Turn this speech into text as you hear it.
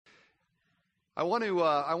I want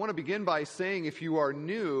to begin by saying, if you are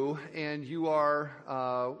new and you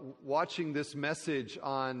are watching this message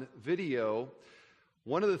on video,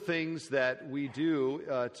 one of the things that we do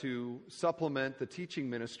to supplement the teaching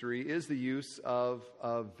ministry is the use of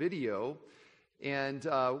video. And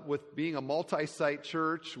with being a multi-site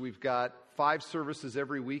church, we've got 5 services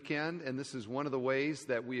every weekend, and this is one of the ways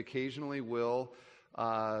that we occasionally will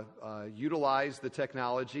utilize the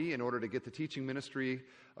technology in order to get the teaching ministry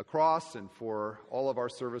across and for all of our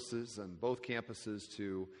services and both campuses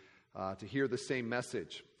to hear the same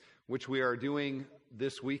message, which we are doing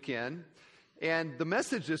this weekend. And the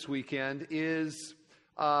message this weekend is,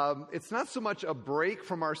 it's not so much a break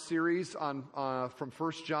from our series from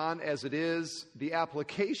 1 John as it is the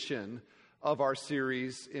application of our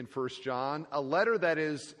series in 1 John, a letter that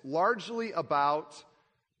is largely about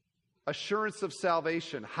assurance of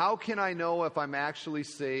salvation. How can I know if I'm actually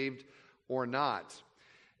saved or not?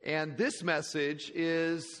 And this message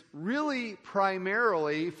is really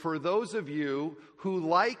primarily for those of you who,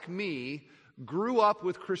 like me, grew up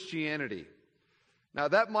with Christianity. Now,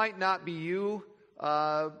 that might not be you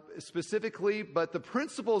specifically, but the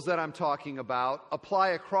principles that I'm talking about apply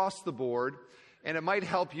across the board, and it might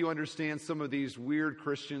help you understand some of these weird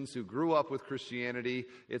Christians who grew up with Christianity.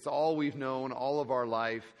 It's all we've known all of our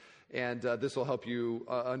life, and this will help you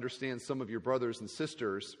understand some of your brothers and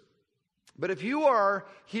sisters. But if you are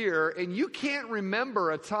here and you can't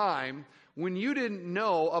remember a time when you didn't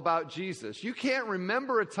know about Jesus, you can't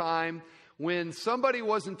remember a time when somebody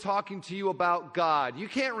wasn't talking to you about God, you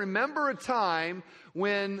can't remember a time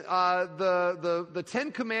when the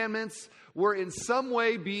 10 Commandments were in some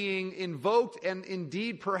way being invoked and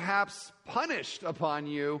indeed perhaps punished upon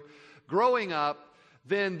you growing up,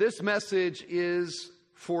 then this message is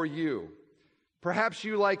for you. Perhaps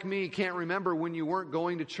you, like me, can't remember when you weren't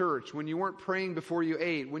going to church, when you weren't praying before you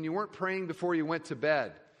ate, when you weren't praying before you went to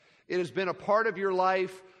bed. It has been a part of your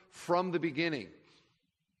life from the beginning.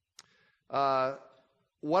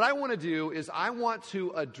 What I want to do is I want to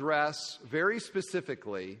address very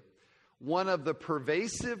specifically one of the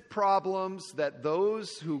pervasive problems that those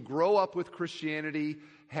who grow up with Christianity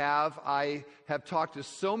have. I have talked to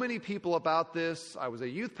so many people about this. I was a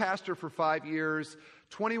youth pastor for 5 years,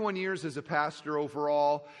 21 years as a pastor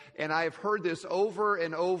overall, and I have heard this over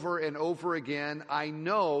and over and over again. I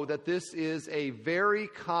know that this is a very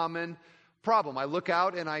common problem. I look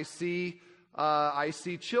out and I see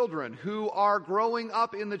children who are growing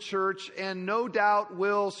up in the church and no doubt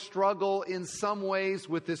will struggle in some ways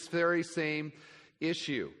with this very same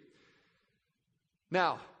issue.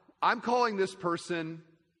 Now, I'm calling this person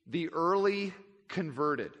the early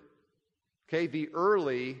converted. Okay, the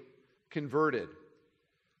early converted.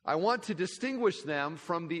 I want to distinguish them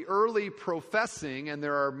from the early professing, and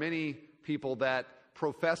there are many people that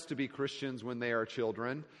profess to be Christians when they are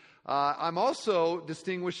children. I'm also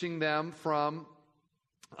distinguishing them from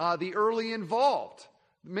the early involved.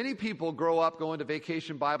 Many people grow up going to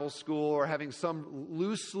vacation Bible school or having some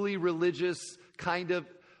loosely religious kind of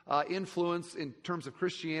influence in terms of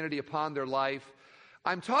Christianity upon their life.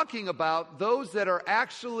 I'm talking about those that are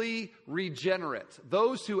actually regenerate,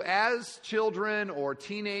 those who as children or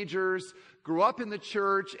teenagers grew up in the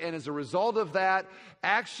church and as a result of that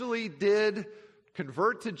actually did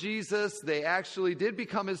convert to Jesus. They actually did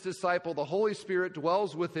become his disciple. The Holy Spirit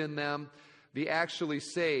dwells within them, the actually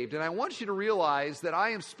saved. And I want you to realize that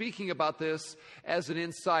I am speaking about this as an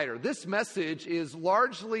insider. This message is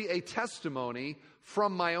largely a testimony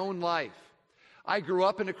from my own life. I grew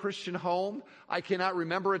up in a Christian home. I cannot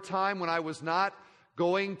remember a time when I was not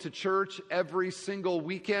going to church every single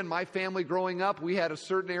weekend. My family growing up, we had a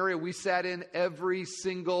certain area we sat in every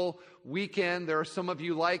single weekend. There are some of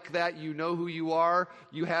you like that. You know who you are.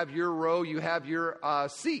 You have your row. You have your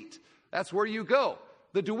seat. That's where you go.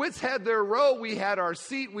 The DeWitts had their row. We had our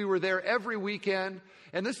seat. We were there every weekend.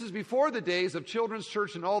 And this is before the days of children's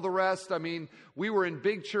church and all the rest. I mean, we were in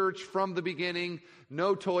big church from the beginning.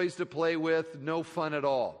 No toys to play with. No fun at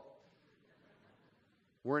all.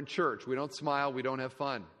 We're in church. We don't smile. We don't have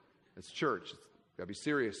fun. It's church. It's got to be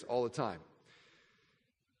serious all the time.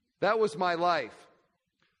 That was my life.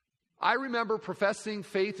 I remember professing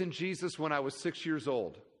faith in Jesus when I was 6 years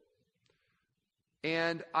old.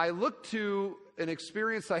 And I looked to an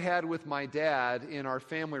experience I had with my dad in our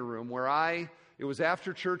family room where it was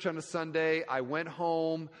after church on a Sunday. I went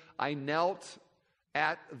home. I knelt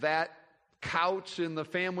at that couch in the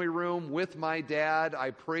family room with my dad. I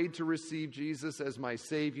prayed to receive Jesus as my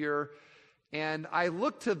Savior. And I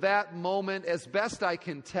look to that moment as best I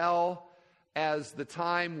can tell as the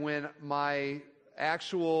time when my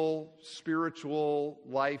actual spiritual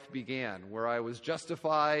life began, where I was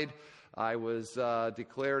justified, I was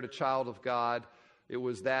declared a child of God. It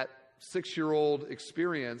was that 6-year-old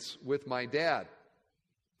experience with my dad.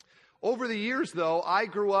 Over the years, though, I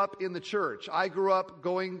grew up in the church. I grew up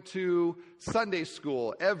going to Sunday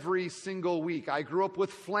school every single week. I grew up with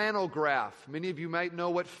flannel graph. Many of you might know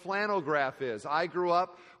what flannel graph is. I grew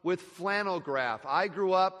up with flannel graph. I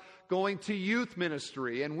grew up going to youth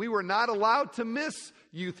ministry, and we were not allowed to miss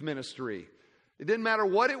youth ministry. It didn't matter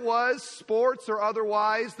what it was, sports or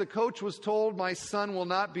otherwise. The coach was told, my son will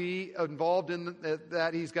not be involved in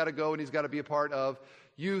that. He's got to go and he's got to be a part of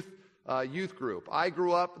youth group. I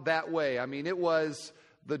grew up that way. I mean, it was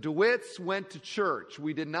the DeWitts went to church.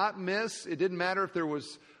 We did not miss. It didn't matter if there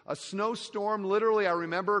was a snowstorm. Literally, I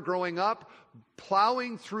remember growing up,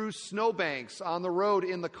 plowing through snowbanks on the road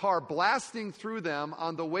in the car, blasting through them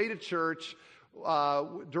on the way to church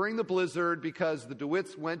during the blizzard because the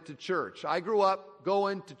DeWitts went to church. I grew up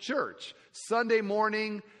going to church. Sunday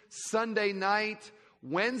morning, Sunday night,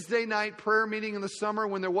 Wednesday night prayer meeting in the summer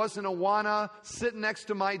when there wasn't Awana, sitting next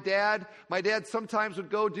to my dad. My dad sometimes would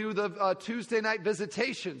go do the Tuesday night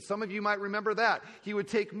visitation. Some of you might remember that. He would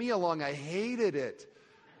take me along. I hated it.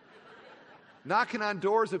 Knocking on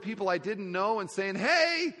doors of people I didn't know and saying,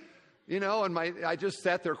 hey, and I just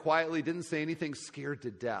sat there quietly, didn't say anything, scared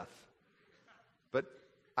to death. But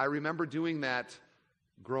I remember doing that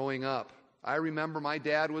growing up. I remember my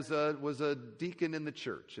dad was a deacon in the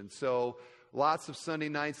church, and so lots of Sunday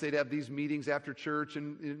nights they'd have these meetings after church,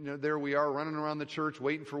 and there we are running around the church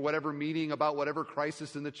waiting for whatever meeting about whatever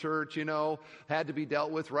crisis in the church, had to be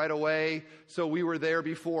dealt with right away. So we were there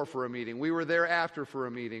before for a meeting. We were there after for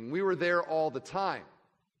a meeting. We were there all the time.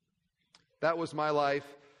 That was my life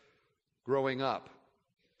growing up.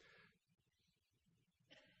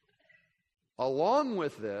 Along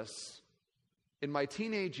with this, in my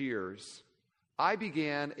teenage years, I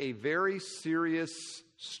began a very serious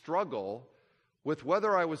struggle with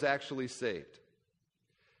whether I was actually saved.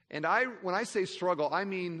 And when I say struggle, I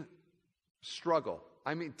mean struggle.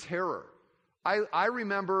 I mean terror. I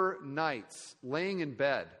remember nights laying in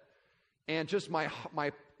bed and just my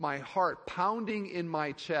heart pounding in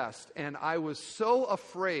my chest, and I was so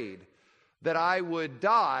afraid that I would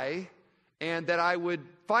die and that I would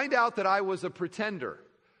find out that I was a pretender.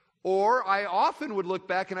 Or I often would look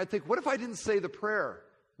back and I'd think, what if I didn't say the prayer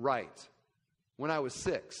right when I was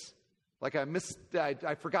 6? Like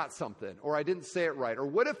I forgot something, or I didn't say it right. Or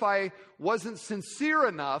what if I wasn't sincere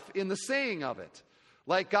enough in the saying of it?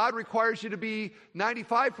 Like God requires you to be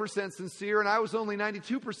 95% sincere, and I was only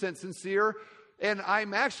 92% sincere, and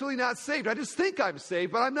I'm actually not saved. I just think I'm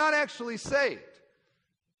saved, but I'm not actually saved.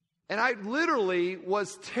 And I literally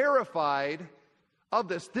was terrified of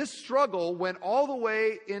this. This struggle went all the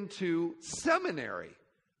way into seminary.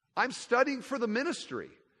 I'm studying for the ministry,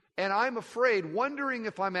 and I'm afraid, wondering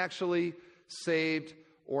if I'm actually saved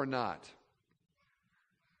or not.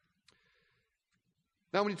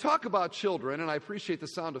 Now, when you talk about children, and I appreciate the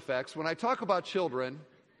sound effects, when I talk about children,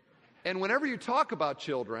 and whenever you talk about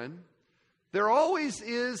children, there always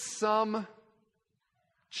is some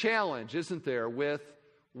challenge, isn't there, with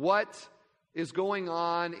what is going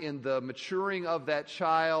on in the maturing of that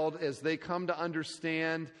child as they come to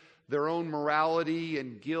understand their own morality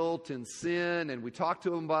and guilt and sin. And we talk to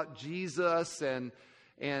them about Jesus and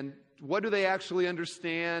what do they actually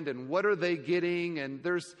understand and what are they getting. And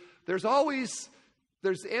there's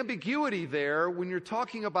ambiguity there when you're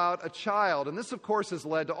talking about a child. And this, of course, has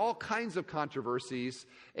led to all kinds of controversies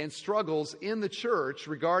and struggles in the church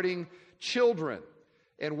regarding children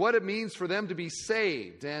and what it means for them to be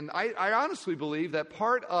saved. And I honestly believe that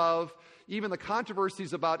part of even the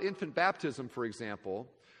controversies about infant baptism, for example,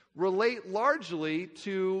 relate largely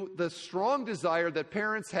to the strong desire that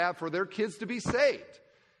parents have for their kids to be saved.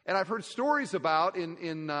 And I've heard stories about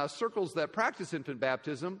in circles that practice infant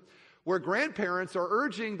baptism where grandparents are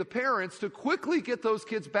urging the parents to quickly get those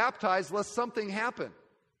kids baptized lest something happen.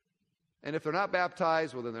 And if they're not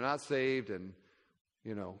baptized, well, then they're not saved, and,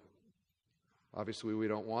 obviously, we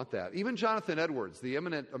don't want that. Even Jonathan Edwards, the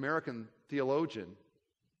eminent American theologian,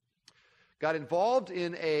 got involved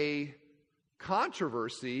in a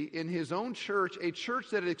controversy in his own church, a church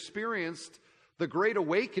that had experienced the Great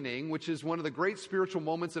Awakening, which is one of the great spiritual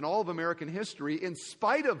moments in all of American history. In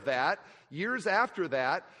spite of that, years after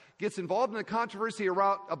that, gets involved in a controversy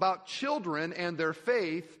about children and their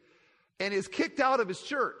faith, and is kicked out of his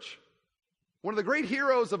church. One of the great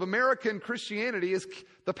heroes of American Christianity is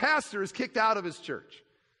the pastor is kicked out of his church.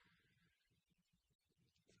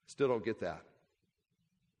 Still don't get that.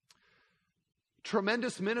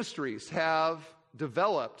 Tremendous ministries have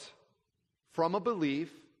developed from a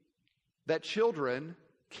belief that children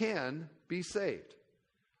can be saved.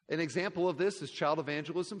 An example of this is Child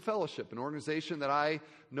Evangelism Fellowship, an organization that I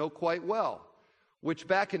know quite well, which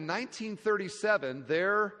back in 1937,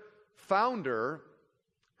 their founder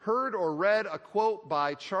heard or read a quote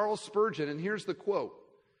by Charles Spurgeon, and here's the quote: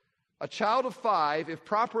 "A child of 5, if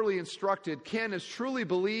properly instructed, can as truly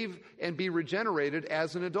believe and be regenerated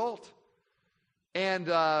as an adult." And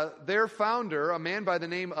their founder, a man by the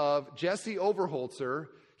name of Jesse Overholtzer,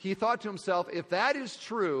 he thought to himself, if that is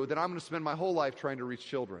true, then I'm going to spend my whole life trying to reach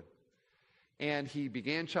children. And he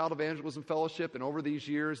began Child Evangelism Fellowship, and over these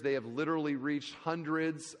years, they have literally reached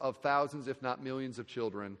hundreds of thousands, if not millions, of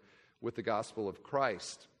children with the gospel of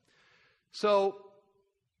Christ. So,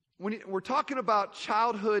 when we're talking about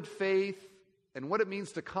childhood faith and what it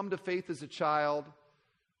means to come to faith as a child,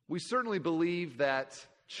 we certainly believe that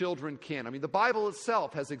children can. I mean, the Bible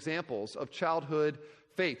itself has examples of childhood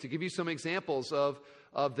faith. To give you some examples of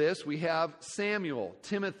this, we have Samuel,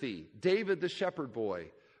 Timothy, David the shepherd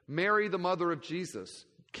boy, Mary the mother of Jesus,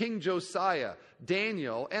 King Josiah,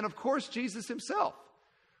 Daniel, and of course Jesus himself,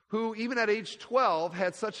 who even at age 12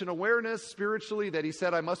 had such an awareness spiritually that he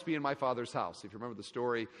said, "I must be in my Father's house." If you remember the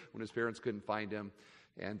story when his parents couldn't find him,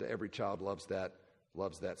 and every child loves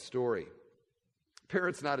that story.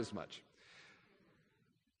 Parents, not as much.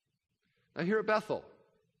 Now here at Bethel,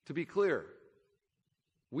 to be clear,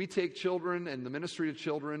 we take children and the ministry to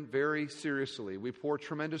children very seriously. We pour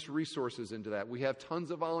tremendous resources into that. We have tons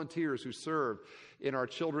of volunteers who serve in our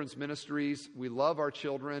children's ministries. We love our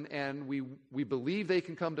children, and we believe they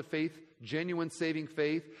can come to faith, genuine saving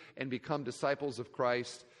faith, and become disciples of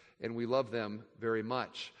Christ, and we love them very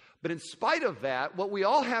much. But in spite of that, what we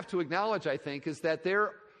all have to acknowledge, I think, is that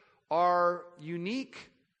there are unique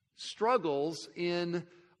struggles in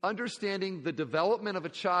understanding the development of a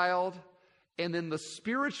child and then the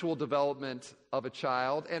spiritual development of a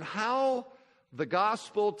child, and how the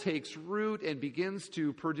gospel takes root and begins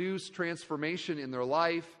to produce transformation in their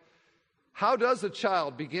life. How does a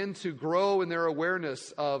child begin to grow in their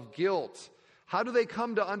awareness of guilt? How do they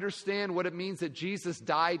come to understand what it means that Jesus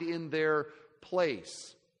died in their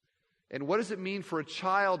place? And what does it mean for a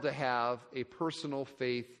child to have a personal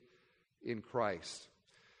faith in Christ?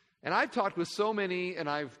 And I've talked with so many, and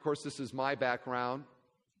of course this is my background,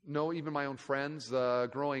 even my own friends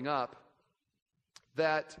growing up,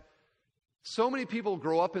 that so many people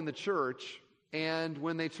grow up in the church, and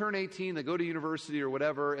when they turn 18, they go to university or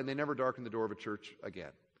whatever, and they never darken the door of a church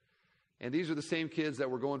again. And these are the same kids that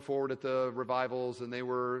were going forward at the revivals, and they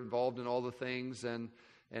were involved in all the things, and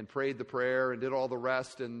prayed the prayer, and did all the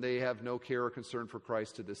rest, and they have no care or concern for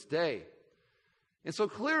Christ to this day. And so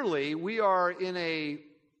clearly, we are in a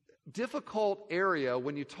difficult area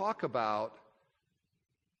when you talk about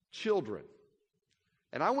children.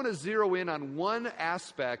 And I want to zero in on one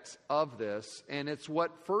aspect of this, and it's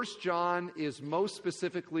what 1 John is most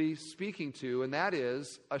specifically speaking to, and that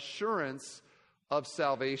is assurance of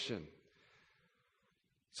salvation.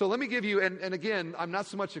 So let me give you, and again, I'm not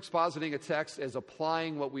so much expositing a text as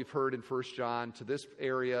applying what we've heard in 1 John to this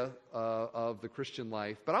area of the Christian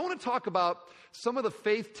life. But I want to talk about some of the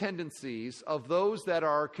faith tendencies of those that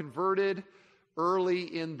are converted early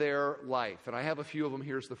in their life. And I have a few of them.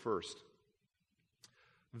 Here's the first.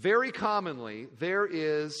 Very commonly, there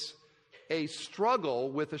is a struggle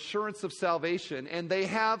with assurance of salvation, and they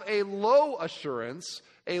have a low assurance,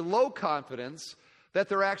 a low confidence that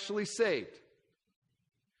they're actually saved.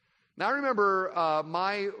 Now, I remember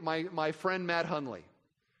my friend Matt Hunley.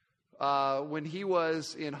 When he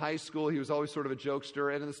was in high school, he was always sort of a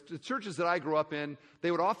jokester. And in the churches that I grew up in, they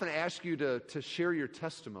would often ask you to share your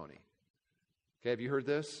testimony. Okay, have you heard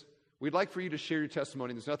this? We'd like for you to share your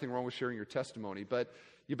testimony. There's nothing wrong with sharing your testimony, but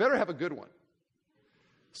you better have a good one.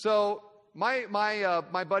 So my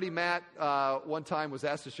buddy Matt one time was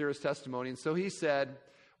asked to share his testimony, and so he said,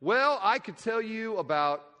 "Well, I could tell you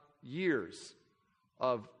about years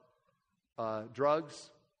of drugs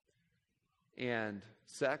and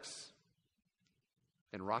sex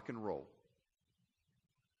and rock and roll.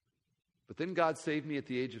 But then God saved me at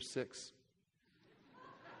the age of 6.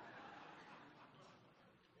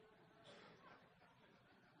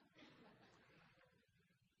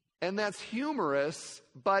 And that's humorous,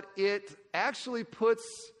 but it actually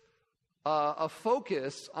puts a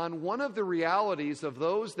focus on one of the realities of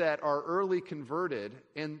those that are early converted,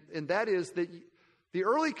 and that is that the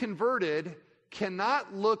early converted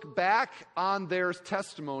cannot look back on their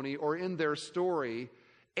testimony or in their story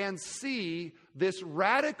and see this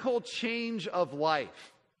radical change of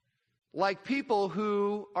life, like people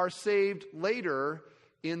who are saved later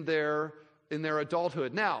in their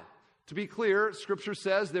adulthood. Now, To be clear, Scripture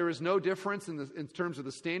says there is no difference in terms of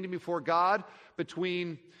the standing before God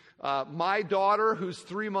between my daughter, who's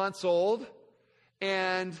 3 months old,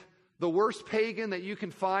 and the worst pagan that you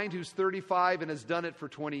can find who's 35 and has done it for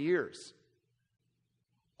 20 years.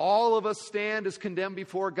 All of us stand as condemned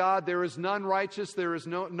before God. There is none righteous. There is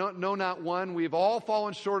no, not one. We've all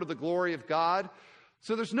fallen short of the glory of God.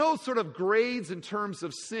 So there's no sort of grades in terms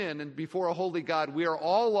of sin and before a holy God. We are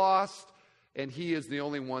all lost, and He is the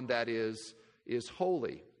only one that is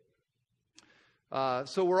holy.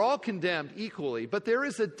 So we're all condemned equally, but there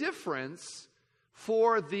is a difference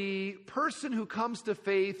for the person who comes to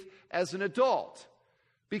faith as an adult,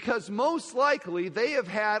 because most likely they have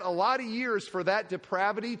had a lot of years for that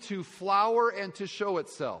depravity to flower and to show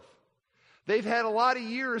itself. They've had a lot of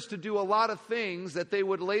years to do a lot of things that they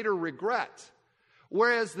would later regret.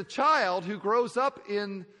 Whereas the child who grows up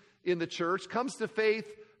in the church, comes to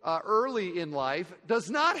faith early in life, does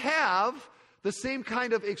not have the same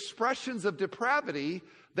kind of expressions of depravity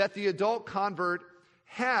that the adult convert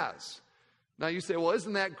has. Now you say, well,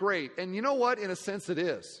 isn't that great? And you know what? In a sense it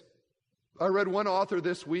is. I read one author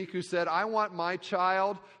this week who said, I want my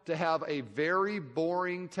child to have a very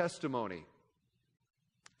boring testimony.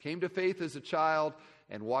 Came to faith as a child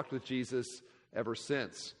and walked with Jesus ever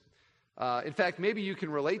since. In fact, maybe you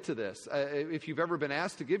can relate to this. If you've ever been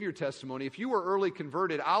asked to give your testimony, if you were early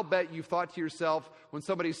converted, I'll bet you've thought to yourself, when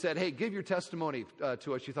somebody said, hey, give your testimony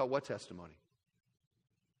to us, you thought, what testimony?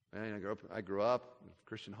 And I grew up in a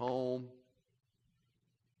Christian home.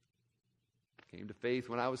 Came to faith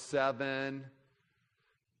when I was 7.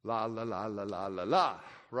 La, la, la, la, la, la, la,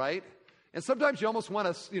 right? And sometimes you almost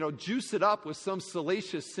want to, juice it up with some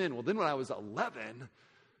salacious sin. Well, then when I was 11...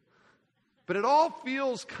 But it all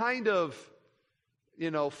feels kind of,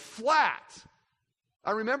 flat.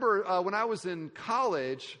 I remember when I was in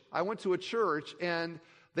college, I went to a church, and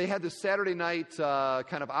they had this Saturday night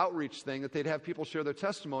kind of outreach thing that they'd have people share their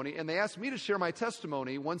testimony, and they asked me to share my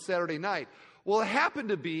testimony one Saturday night. Well, it happened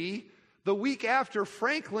to be the week after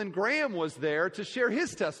Franklin Graham was there to share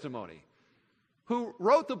his testimony, who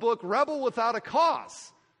wrote the book Rebel Without a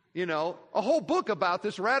Cause. A whole book about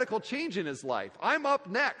this radical change in his life. I'm up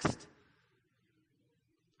next.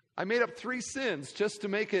 I made up 3 sins just to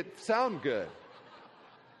make it sound good.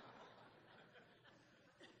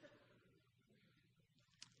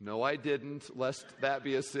 No, I didn't, lest that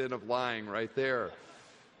be a sin of lying right there.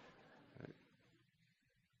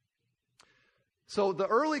 So the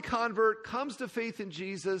early convert comes to faith in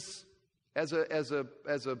Jesus as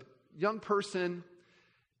a young person,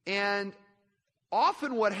 and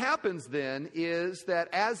often what happens then is that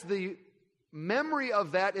as the memory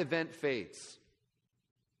of that event fades,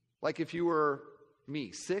 like if you were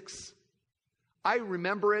me, 6, I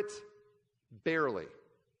remember it barely.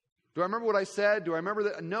 Do I remember what I said? Do I remember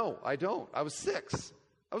that? No, I don't. I was 6.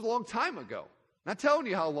 That was a long time ago. Not telling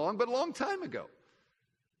you how long, but a long time ago.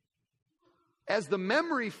 As the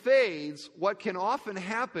memory fades, what can often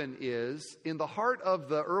happen is, in the heart of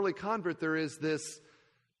the early convert, there is this,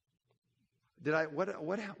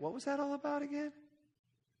 what was that all about again?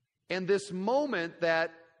 And this moment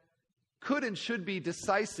that could and should be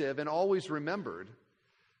decisive and always remembered,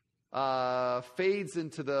 fades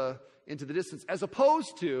into the distance, as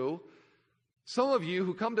opposed to some of you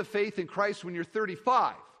who come to faith in Christ when you're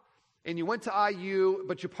 35, and you went to IU,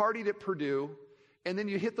 but you partied at Purdue, and then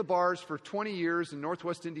you hit the bars for 20 years in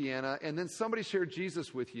Northwest Indiana, and then somebody shared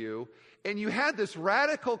Jesus with you, and you had this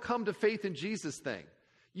radical come to faith in Jesus thing.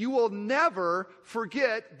 You will never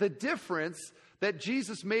forget the difference that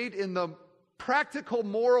Jesus made in the practical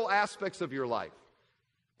moral aspects of your life.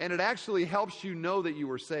 And it actually helps you know that you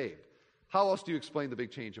were saved. How else do you explain the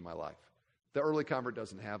big change in my life? The early convert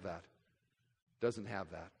doesn't have that. Doesn't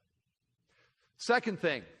have that. Second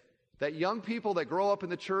thing that young people that grow up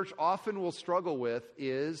in the church often will struggle with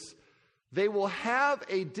is they will have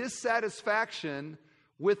a dissatisfaction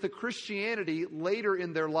with the Christianity later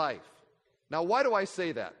in their life. Now, why do I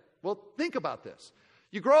say that? Well, think about this.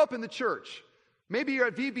 You grow up in the church. Maybe you're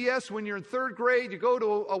at VBS when you're in 3rd grade, you go to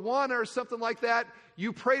a Awana or something like that,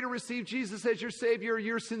 you pray to receive Jesus as your Savior,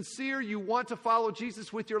 you're sincere, you want to follow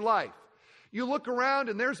Jesus with your life. You look around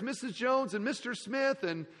and there's Mrs. Jones and Mr. Smith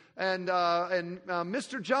and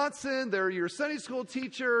Mr. Johnson, they're your Sunday school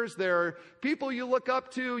teachers, they're people you look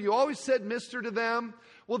up to, you always said Mr. to them.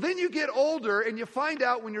 Well, then you get older and you find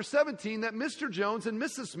out when you're 17 that Mr. Jones and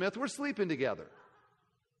Mrs. Smith were sleeping together.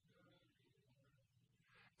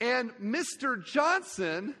 And Mr.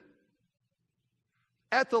 Johnson,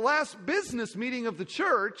 at the last business meeting of the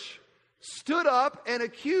church, stood up and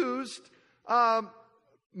accused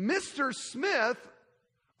Mr. Smith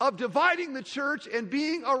of dividing the church and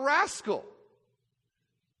being a rascal.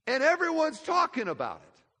 And everyone's talking about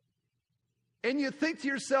it. And you think to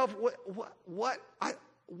yourself,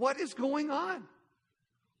 what is going on?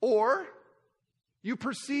 Or you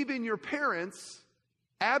perceive in your parents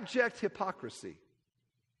abject hypocrisy,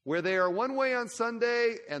 where they are one way on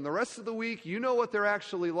Sunday and the rest of the week you know what they're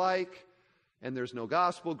actually like, and there's no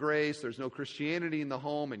gospel grace, there's no Christianity in the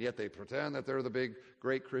home, and yet they pretend that they're the big,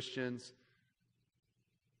 great Christians.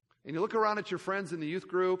 And you look around at your friends in the youth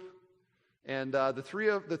group, and the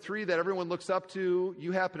three that everyone looks up to,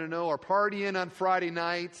 you happen to know, are partying on Friday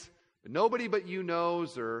night, but nobody but you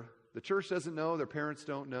knows, or the church doesn't know, their parents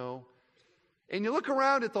don't know. And you look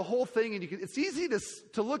around at the whole thing, and it's easy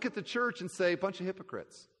to look at the church and say, bunch of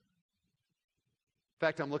hypocrites. In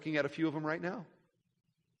fact, I'm looking at a few of them right now.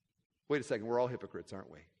 Wait a second, we're all hypocrites,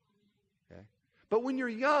 aren't we? Okay. But when you're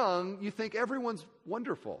young, you think everyone's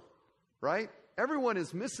wonderful, right? Everyone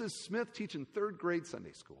is Mrs. Smith teaching third grade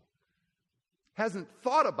Sunday school. Hasn't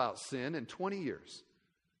thought about sin in 20 years.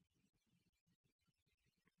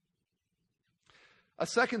 A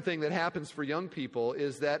second thing that happens for young people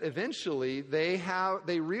is that eventually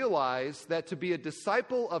they realize that to be a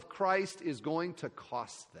disciple of Christ is going to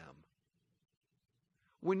cost them.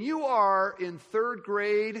 When you are in third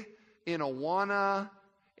grade in Awana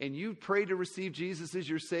and you pray to receive Jesus as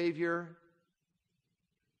your Savior,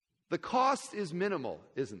 the cost is minimal,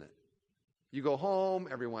 isn't it? You go home,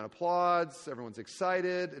 everyone applauds, everyone's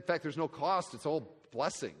excited. In fact, there's no cost. It's all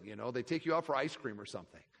blessing, you know. They take you out for ice cream or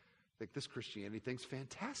something. Like, this Christianity thing's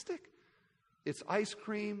fantastic. It's ice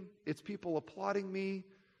cream. It's people applauding me.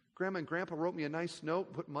 Grandma and Grandpa wrote me a nice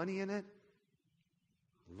note, put money in it.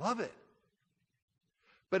 Love it.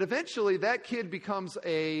 But eventually, that kid becomes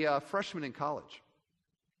a freshman in college.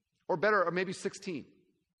 Or better, or maybe 16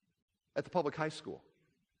 at the public high school.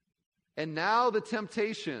 And now the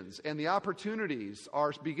temptations and the opportunities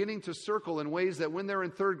are beginning to circle in ways that when they're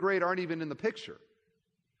in third grade aren't even in the picture.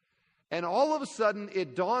 And all of a sudden,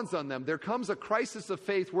 it dawns on them. There comes a crisis of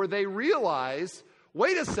faith where they realize,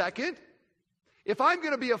 wait a second, if I'm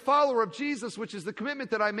going to be a follower of Jesus, which is the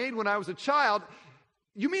commitment that I made when I was a child,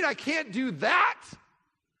 you mean I can't do that?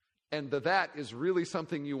 And that is really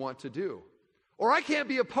something you want to do. Or I can't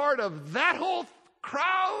be a part of that whole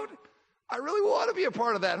crowd? I really want to be a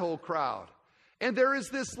part of that whole crowd. And there is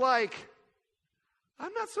this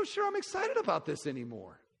I'm not so sure I'm excited about this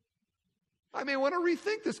anymore. I may want to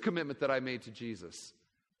rethink this commitment that I made to Jesus.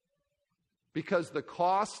 Because the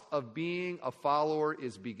cost of being a follower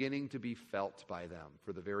is beginning to be felt by them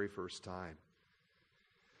for the very first time.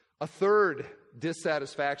 A third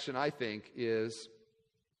dissatisfaction, I think, is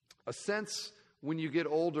a sense when you get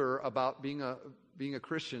older about being a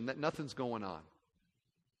Christian that nothing's going on.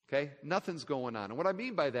 Okay? Nothing's going on. And what I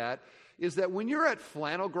mean by that is that when you're at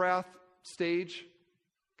flannel graph stage,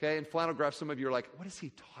 okay, and flannel graph, some of you are like, what is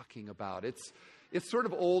he talking about? It's sort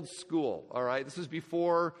of old school, all right? This is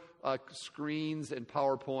before screens and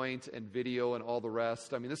PowerPoint and video and all the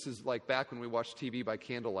rest. I mean, this is like back when we watched TV by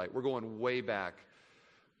candlelight. We're going way back.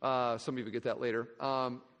 Some of you will get that later.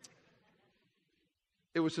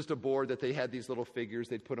 It was just a board that they had these little figures.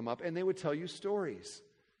 They'd put them up, and they would tell you stories.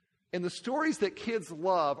 And the stories that kids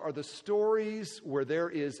love are the stories where there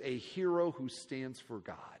is a hero who stands for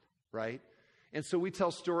God, right? And so we tell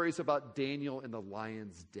stories about Daniel in the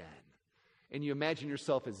lion's den. And you imagine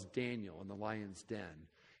yourself as Daniel in the lion's den.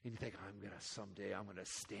 And you think, someday I'm going to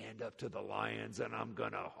stand up to the lions and I'm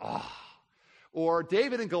going to, Or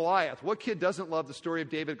David and Goliath. What kid doesn't love the story of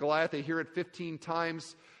David and Goliath? They hear it 15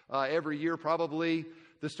 times every year probably.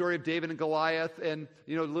 The story of David and Goliath, and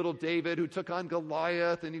little David who took on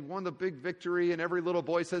Goliath and he won the big victory, and every little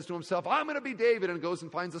boy says to himself, I'm going to be David, and goes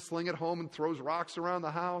and finds a sling at home and throws rocks around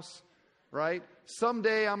the house, right?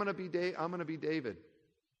 Someday I'm going to be David.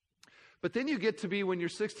 But then you get to be when you're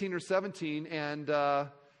 16 or 17, and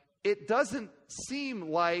it doesn't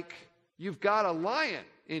seem like you've got a lion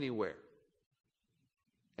anywhere.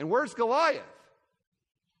 And where's Goliath?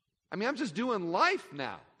 I mean, I'm just doing life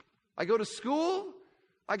now. I go to school.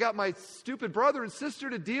 I got my stupid brother and sister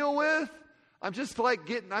to deal with. I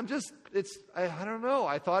don't know.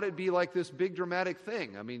 I thought it'd be like this big dramatic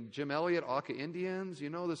thing. I mean, Jim Elliot, Auca Indians,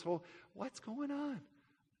 this whole, what's going on?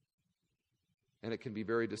 And it can be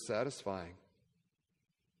very dissatisfying.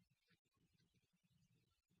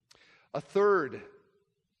 A third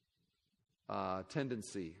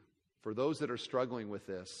tendency for those that are struggling with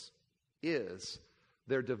this is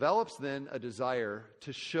there develops then a desire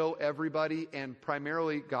to show everybody, and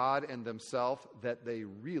primarily God and themselves, that they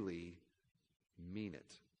really mean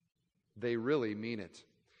it. They really mean it.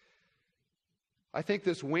 I think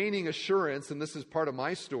this waning assurance, and this is part of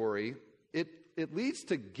my story, it leads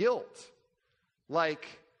to guilt. Like,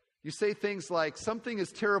 you say things like, something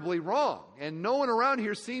is terribly wrong, and no one around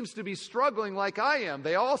here seems to be struggling like I am.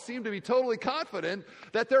 They all seem to be totally confident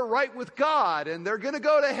that they're right with God, and they're going to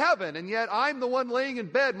go to heaven, and yet I'm the one laying in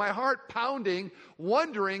bed, my heart pounding,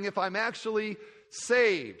 wondering if I'm actually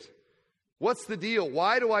saved. What's the deal?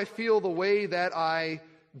 Why do I feel the way that I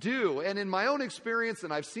do? And in my own experience,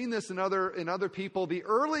 and I've seen this in other people, the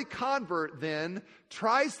early convert then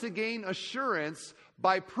tries to gain assurance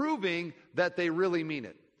by proving that they really mean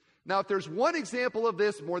it. Now, if there's one example of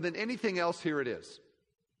this more than anything else, here it is.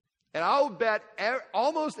 And I'll bet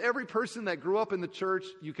almost every person that grew up in the church,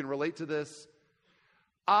 you can relate to this.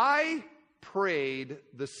 I prayed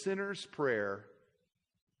the sinner's prayer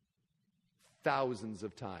thousands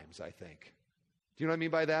of times, I think. Do you know what I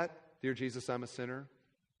mean by that? Dear Jesus, I'm a sinner.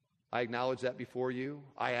 I acknowledge that before you.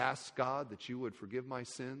 I ask God that you would forgive my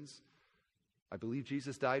sins. I believe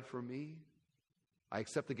Jesus died for me. I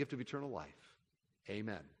accept the gift of eternal life.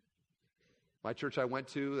 Amen. My church I went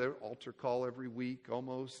to, their altar call every week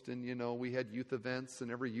almost, and we had youth events,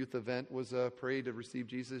 and every youth event was a pray to receive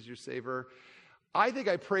Jesus as your Savior. I think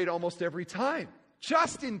I prayed almost every time,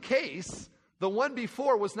 just in case the one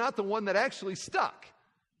before was not the one that actually stuck.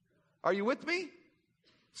 Are you with me?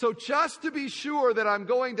 So just to be sure that I'm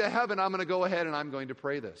going to heaven, I'm going to go ahead and I'm going to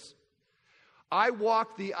pray this. I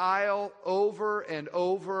walked the aisle over and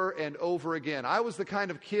over and over again. I was the kind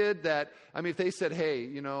of kid that, if they said, hey,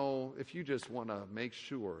 if you just want to make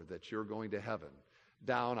sure that you're going to heaven,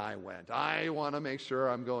 down I went. I want to make sure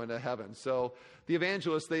I'm going to heaven. So the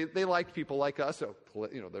evangelists, they liked people like us. So,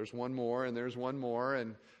 there's one more and there's one more.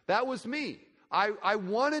 And that was me. I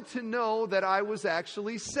wanted to know that I was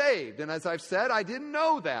actually saved. And as I've said, I didn't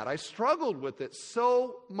know that. I struggled with it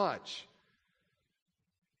so much.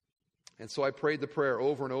 And so I prayed the prayer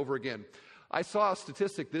over and over again. I saw a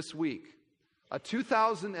statistic this week. A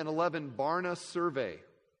 2011 Barna survey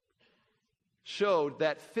showed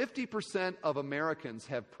that 50% of Americans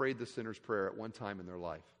have prayed the sinner's prayer at one time in their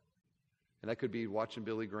life. And that could be watching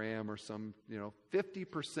Billy Graham or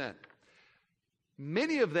 50%.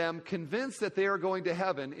 Many of them convinced that they are going to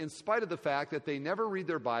heaven in spite of the fact that they never read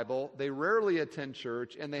their Bible, they rarely attend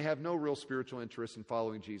church, and they have no real spiritual interest in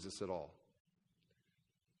following Jesus at all.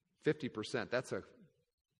 50%,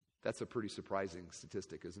 that's a pretty surprising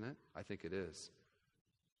statistic, isn't it? I think it is.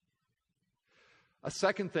 A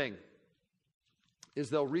second thing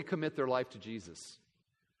is they'll recommit their life to Jesus.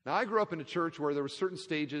 Now, I grew up in a church where there were certain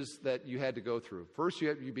stages that you had to go through. First,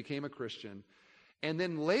 you became a Christian. And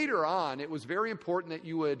then later on, it was very important that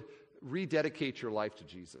you would rededicate your life to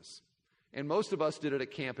Jesus. And most of us did it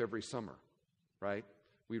at camp every summer, right?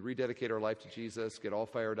 We'd rededicate our life to Jesus, get all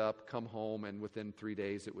fired up, come home, and within 3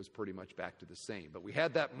 days, it was pretty much back to the same. But we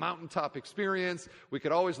had that mountaintop experience. We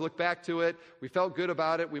could always look back to it. We felt good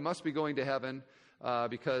about it. We must be going to heaven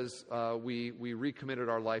because we recommitted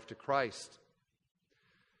our life to Christ.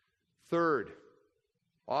 Third,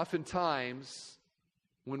 oftentimes,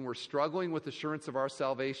 when we're struggling with assurance of our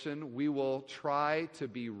salvation, we will try to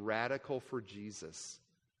be radical for Jesus.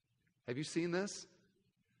 Have you seen this?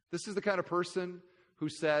 This is the kind of person who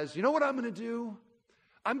says, you know what I'm going to do?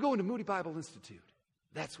 I'm going to Moody Bible Institute.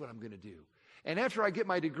 That's what I'm going to do. And after I get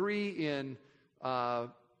my degree in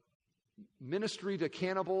ministry to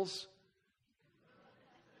cannibals,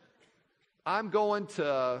 I'm going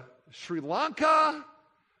to Sri Lanka.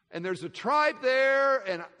 And there's a tribe there,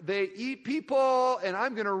 and they eat people, and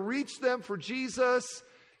I'm going to reach them for Jesus.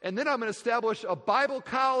 And then I'm going to establish a Bible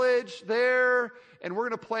college there, and we're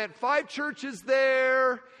going to plant 5 churches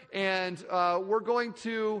there, and we're going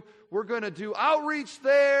to do outreach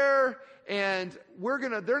there, and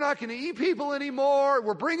they're not going to eat people anymore.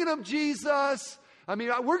 We're bringing them Jesus. I'm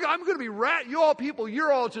going to be you all people,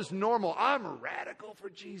 you're all just normal. I'm a radical for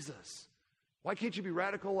Jesus. Why can't you be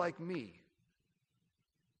radical like me?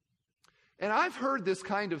 And I've heard this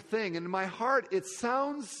kind of thing, and in my heart, it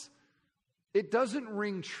doesn't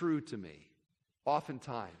ring true to me,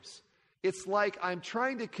 oftentimes. It's like I'm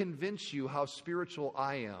trying to convince you how spiritual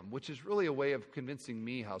I am, which is really a way of convincing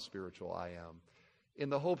me how spiritual I am, in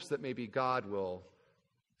the hopes that maybe God will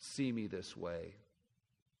see me this way.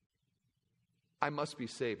 I must be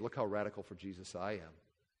saved. Look how radical for Jesus I am.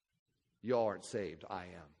 Y'all aren't saved. I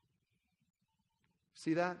am.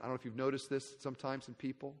 See that? I don't know if you've noticed this sometimes in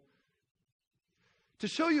people. To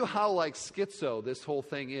show you how schizo this whole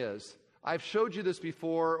thing is, I've showed you this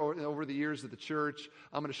before over the years at the church.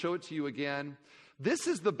 I'm going to show it to you again. This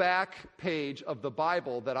is the back page of the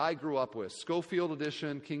Bible that I grew up with. Schofield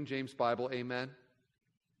edition, King James Bible, amen?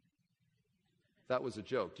 That was a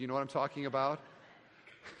joke. Do you know what I'm talking about?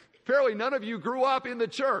 Apparently none of you grew up in the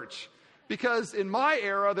church, because in my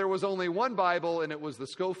era, there was only one Bible, and it was the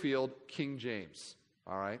Schofield King James.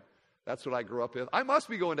 All right? That's what I grew up with. I must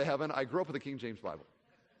be going to heaven. I grew up with the King James Bible.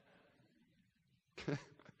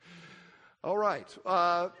 All right.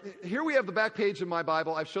 Here we have the back page of my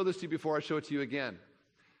Bible. I've showed this to you before. I show it to you again.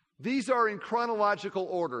 These are in chronological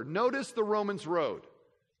order. Notice the Romans road.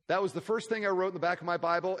 That was the first thing I wrote in the back of my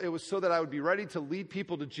Bible. It was so that I would be ready to lead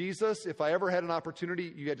people to Jesus. If I ever had an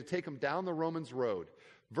opportunity, you had to take them down the Romans road.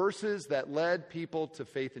 Verses that led people to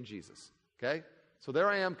faith in Jesus. Okay? So there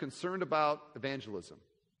I am, concerned about evangelism.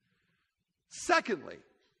 Secondly,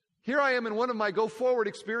 here I am in one of my go forward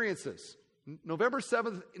experiences. November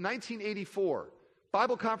 7th, 1984.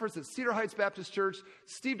 Bible conference at Cedar Heights Baptist Church.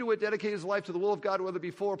 Steve DeWitt dedicated his life to the will of God, whether it be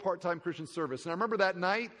full or part-time Christian service. And I remember that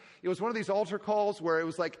night, it was one of these altar calls where it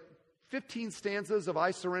was like 15 stanzas of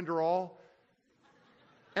I Surrender All.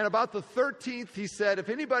 And about the 13th, he said, if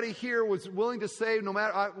anybody here was willing to say, no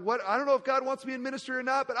matter what, I don't know if God wants me in ministry or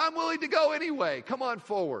not, but I'm willing to go anyway. Come on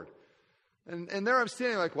forward. And there I'm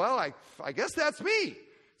standing like, well, I guess that's me.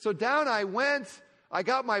 So down I went. I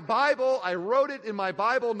got my Bible. I wrote it in my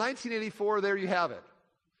Bible, 1984. There you have it.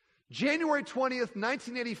 January 20th,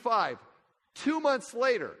 1985. 2 months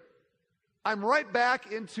later, I'm right back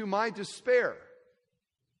into my despair.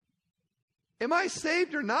 Am I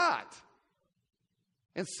saved or not?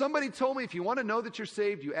 And somebody told me, if you want to know that you're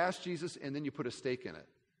saved, you ask Jesus and then you put a stake in it.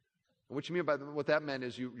 And what you mean by what that meant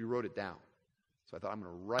is you wrote it down. So I thought, I'm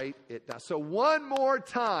going to write it down. So one more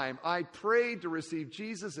time, I prayed to receive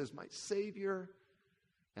Jesus as my Savior.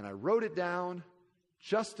 And I wrote it down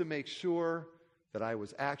just to make sure that I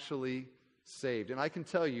was actually saved. And I can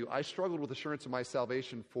tell you, I struggled with assurance of my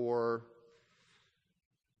salvation for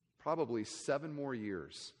probably 7 more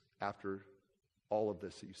years after all of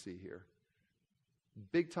this that you see here.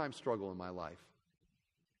 Big time struggle in my life.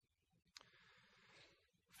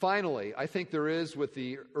 Finally, I think there is, with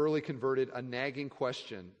the early converted, a nagging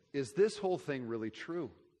question. Is this whole thing really true?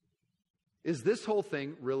 Is this whole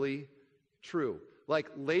thing really true? Like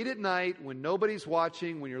late at night, when nobody's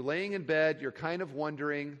watching, when you're laying in bed, you're kind of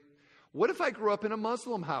wondering, what if I grew up in a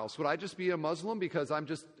Muslim house? Would I just be a Muslim because I'm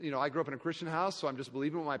just, I grew up in a Christian house, so I'm just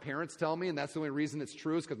believing what my parents tell me, and that's the only reason it's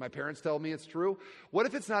true is because my parents tell me it's true? What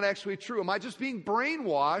if it's not actually true? Am I just being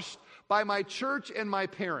brainwashed by my church and my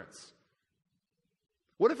parents?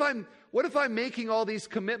 What if I'm making all these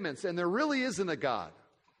commitments and there really isn't a God?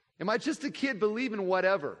 Am I just a kid believing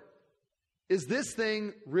whatever? Is this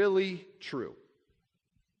thing really true?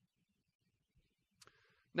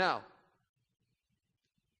 Now,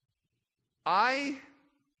 I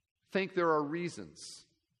think there are reasons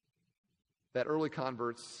that early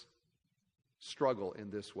converts struggle in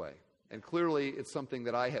this way. And clearly, it's something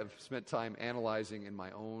that I have spent time analyzing in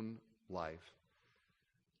my own life.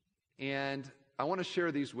 And I want to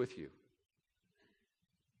share these with you.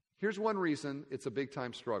 Here's one reason it's a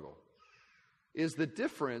big-time struggle, is the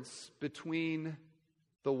difference between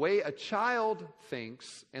the way a child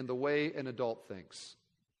thinks and the way an adult thinks.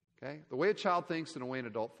 Okay? The way a child thinks and the way an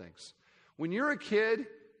adult thinks. When you're a kid,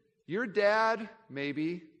 your dad,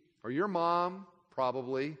 maybe, or your mom,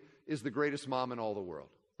 probably, is the greatest mom in all the world,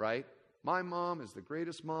 right? My mom is the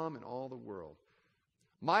greatest mom in all the world.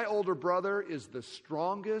 My older brother is the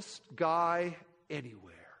strongest guy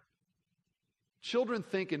anywhere. Children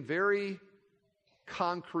think in very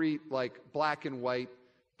concrete, like black and white.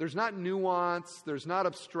 There's not nuance, there's not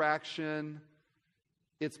abstraction.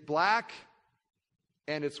 It's black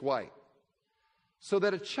and it's white. So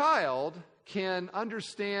that a child can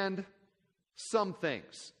understand some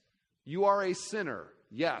things. You are a sinner.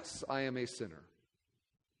 Yes, I am a sinner.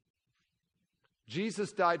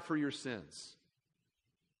 Jesus died for your sins.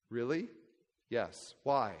 Really? Yes.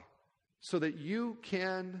 Why? So that you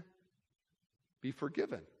can be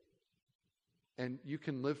forgiven and you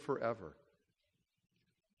can live forever.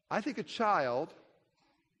 I think a child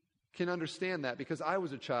can understand that because I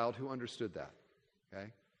was a child who understood that. Okay?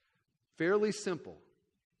 Fairly simple.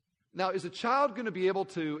 Now, is a child going to be able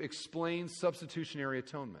to explain substitutionary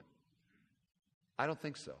atonement? I don't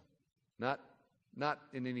think so. Not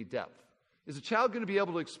in any depth. Is a child going to be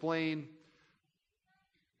able to explain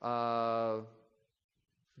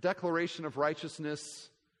declaration of righteousness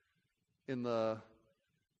in the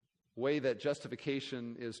way that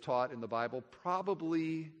justification is taught in the Bible?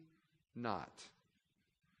 Probably not.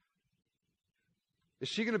 Is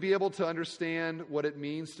she going to be able to understand what it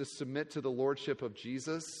means to submit to the lordship of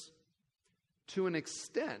Jesus? To an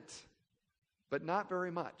extent, but not very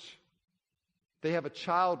much. They have a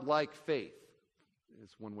childlike faith.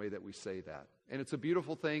 It's one way that we say that. And it's a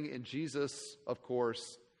beautiful thing, and Jesus, of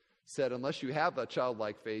course, said, unless you have a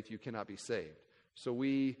childlike faith, you cannot be saved. So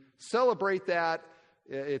we celebrate that.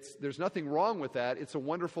 There's nothing wrong with that. It's a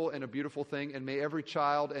wonderful and a beautiful thing, and may every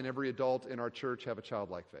child and every adult in our church have a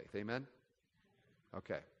childlike faith. Amen?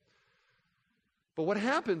 Okay. But what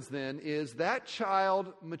happens then is that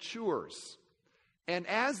child matures. And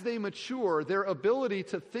as they mature, their ability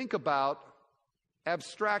to think about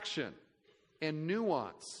abstraction and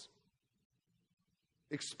nuance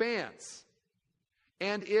expands.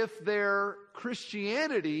 And if their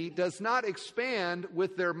Christianity does not expand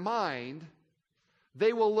with their mind,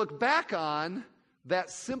 they will look back on that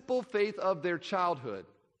simple faith of their childhood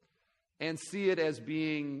and see it as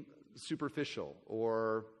being superficial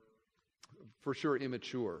or, for sure,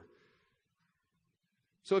 immature.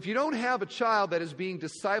 So if you don't have a child that is being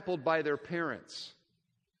discipled by their parents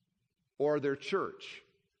or their church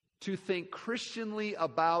to think Christianly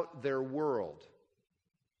about their world,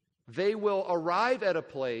 they will arrive at a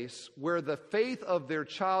place where the faith of their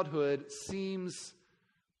childhood seems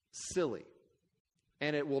silly,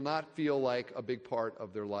 and it will not feel like a big part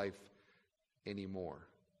of their life anymore.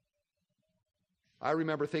 I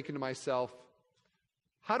remember thinking to myself,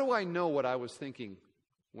 how do I know what I was thinking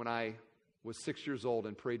when I was 6 years old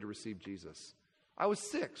and prayed to receive Jesus? I was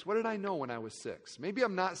 6. What did I know when I was 6? Maybe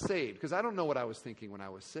I'm not saved because I don't know what I was thinking when I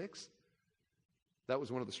was 6. That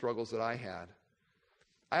was one of the struggles that I had.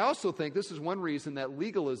 I also think this is one reason that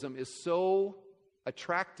legalism is so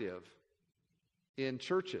attractive in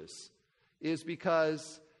churches, is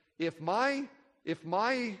because if my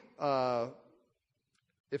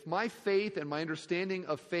faith and my understanding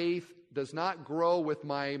of faith does not grow with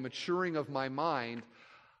my maturing of my mind,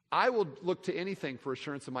 I will look to anything for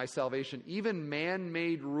assurance of my salvation, even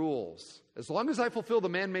man-made rules. As long as I fulfill the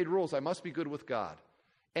man-made rules, I must be good with God.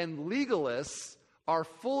 And legalists are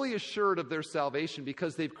fully assured of their salvation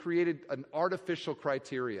because they've created an artificial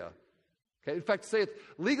criteria. Okay? In fact, say it,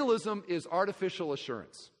 legalism is artificial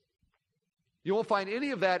assurance. You won't find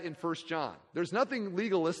any of that in 1 John. There's nothing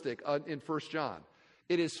legalistic in 1 John.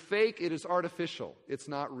 It is fake, it is artificial, it's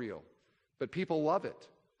not real. But people love it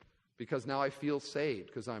because now I feel saved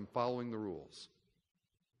because I'm following the rules.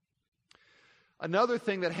 Another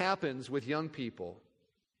thing that happens with young people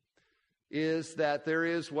is that there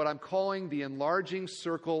is what I'm calling the enlarging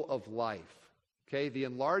circle of life. Okay, the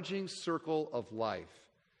enlarging circle of life.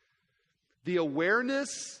 The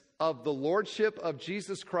awareness of the lordship of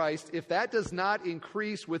Jesus Christ, if that does not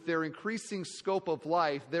increase with their increasing scope of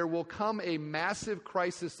life, there will come a massive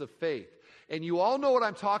crisis of faith. And you all know what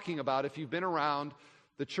I'm talking about if you've been around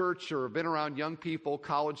the church or been around young people,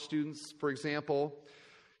 college students, for example.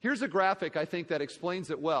 Here's a graphic, I think, that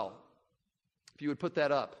explains it well. If you would put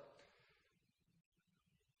that up.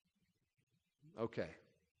 Okay.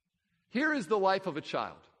 Here is the life of a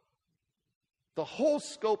child. The whole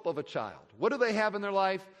scope of a child. What do they have in their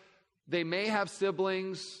life? They may have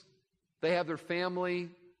siblings. They have their family.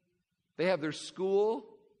 They have their school.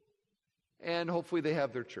 And hopefully they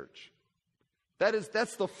have their church.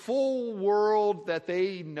 That's the full world that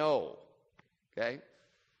they know. Okay?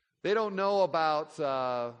 They don't know about,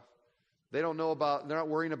 they're not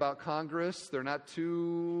worrying about Congress. They're not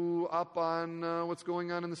too up on what's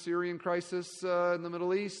going on in the Syrian crisis in the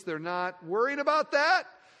Middle East. They're not worried about that.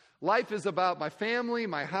 Life is about my family,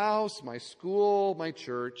 my house, my school, my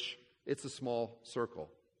church. It's a small circle.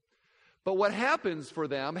 But what happens for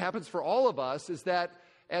them, happens for all of us, is that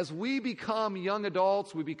as we become young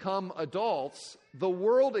adults, we become adults, the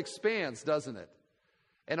world expands, doesn't it?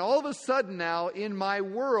 And all of a sudden now, in my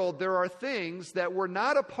world, there are things that were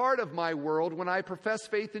not a part of my world when I profess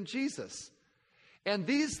faith in Jesus. And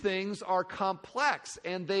these things are complex,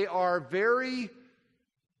 and they are very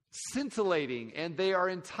scintillating, and they are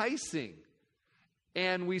enticing.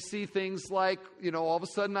 And we see things like, all of a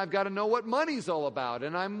sudden I've got to know what money's all about,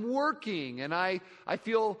 and I'm working, and I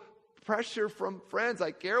feel pressure from friends.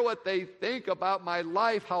 I care what they think about my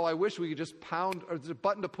life, how I wish we could just pound, or there's a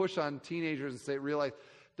button to push on teenagers and say, realize,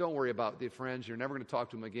 don't worry about the friends. You're never going to talk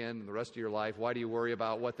to them again in the rest of your life. Why do you worry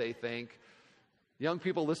about what they think? Young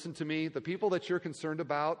people, listen to me. The people that you're concerned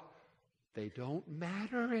about, they don't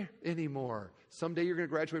matter anymore. Someday you're going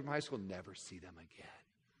to graduate from high school and never see them again.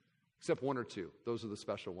 Except one or two. Those are the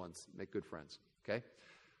special ones. Make good friends. Okay?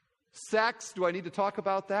 Sex, do I need to talk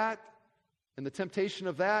about that? And the temptation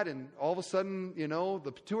of that, and all of a sudden,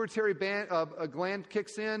 the pituitary gland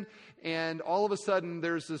kicks in, and all of a sudden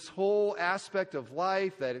there's this whole aspect of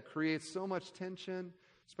life that it creates so much tension,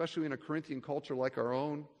 especially in a Corinthian culture like our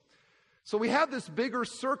own. So we have this bigger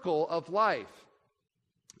circle of life,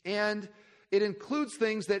 and it includes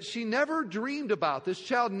things that she never dreamed about. This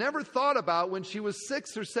child never thought about when she was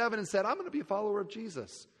 6 or 7 and said, I'm going to be a follower of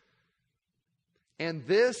Jesus. And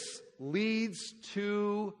this leads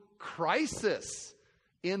to crisis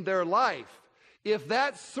in their life. If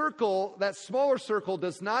that circle, that smaller circle,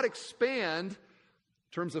 does not expand in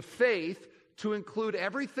terms of faith to include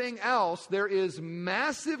everything else, there is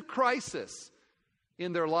massive crisis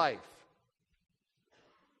in their life.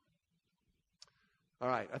 All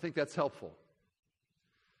right, I think that's helpful.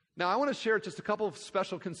 Now, I want to share just a couple of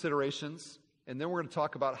special considerations, and then we're going to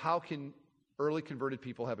talk about how can early converted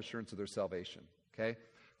people have assurance of their salvation, okay?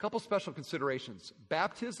 A couple special considerations.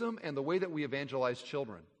 Baptism and the way that we evangelize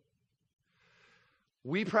children.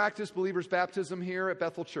 We practice believers' baptism here at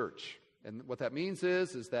Bethel Church, and what that means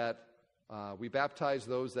is that we baptize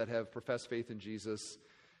those that have professed faith in Jesus.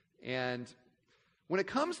 And when it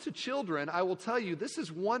comes to children, I will tell you, this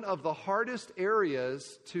is one of the hardest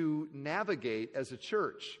areas to navigate as a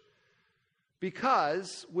church.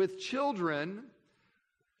 Because with children,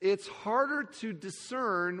 it's harder to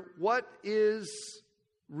discern what is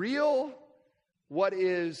real, what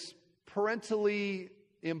is parentally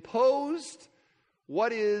imposed,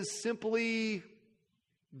 what is simply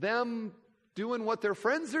them doing what their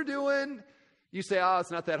friends are doing. You say,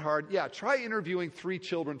 it's not that hard. Yeah, try interviewing 3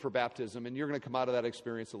 children for baptism, and you're going to come out of that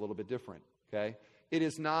experience a little bit different, okay? It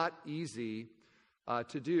is not easy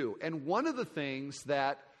to do. And one of the things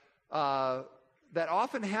that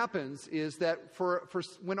often happens is that for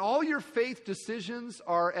when all your faith decisions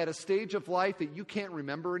are at a stage of life that you can't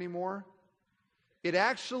remember anymore, it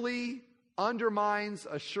actually undermines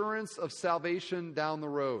assurance of salvation down the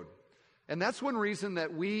road. And that's one reason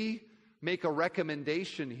that we make a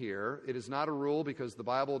recommendation here. It is not a rule because the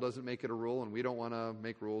Bible doesn't make it a rule, and we don't want to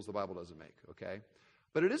make rules the Bible doesn't make, okay?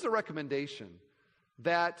 But it is a recommendation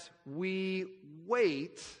that we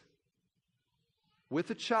wait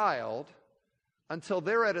with a child until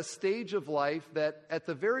they're at a stage of life that at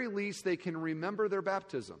the very least they can remember their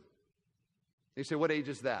baptism. You say, what age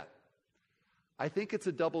is that? I think it's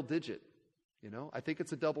a double digit. I think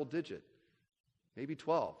it's a double digit. Maybe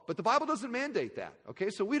 12. But the Bible doesn't mandate that, okay?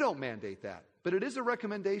 So we don't mandate that. But it is a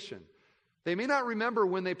recommendation. They may not remember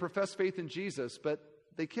when they profess faith in Jesus, but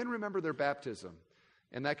they can remember their baptism.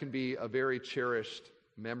 And that can be a very cherished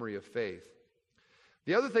memory of faith.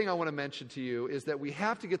 The other thing I want to mention to you is that we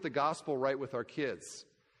have to get the gospel right with our kids.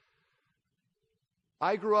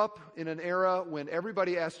 I grew up in an era when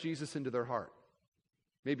everybody asked Jesus into their heart.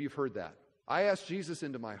 Maybe you've heard that. I asked Jesus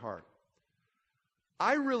into my heart.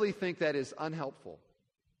 I really think that is unhelpful.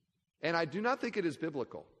 And I do not think it is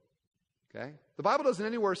biblical. Okay? The Bible doesn't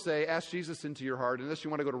anywhere say, ask Jesus into your heart. Unless you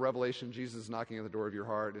want to go to Revelation, Jesus is knocking at the door of your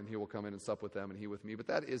heart, and he will come in and sup with them, and he with me. But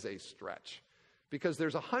that is a stretch. Because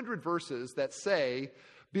there's 100 verses that say,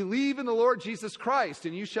 believe in the Lord Jesus Christ,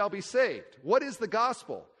 and you shall be saved. What is the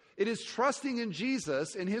gospel? It is trusting in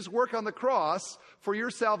Jesus and his work on the cross for your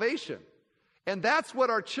salvation. And that's what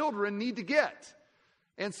our children need to get.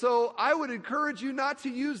 And so I would encourage you not to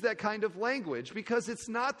use that kind of language because it's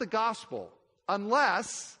not the gospel,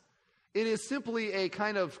 unless it is simply a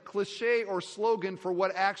kind of cliche or slogan for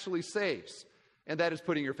what actually saves, and that is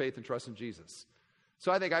putting your faith and trust in Jesus.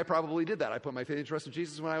 So I think I probably did that. I put my faith and trust in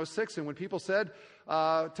Jesus when I was 6, and when people said,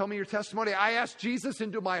 tell me your testimony, I asked Jesus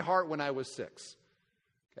into my heart when I was 6.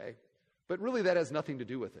 Okay? But really that has nothing to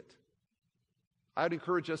do with it. I would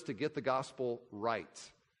encourage us to get the gospel right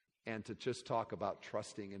and to just talk about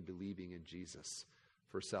trusting and believing in Jesus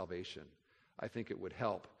for salvation. I think it would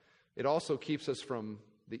help. It also keeps us from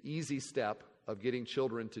the easy step of getting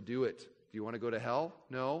children to do it. Do you want to go to hell?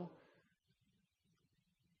 No.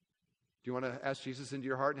 Do you want to ask Jesus into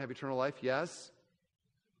your heart and have eternal life? Yes.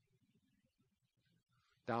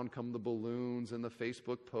 Down come the balloons and the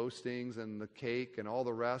Facebook postings and the cake and all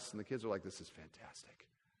the rest, and the kids are like, this is fantastic.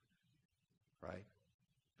 Right?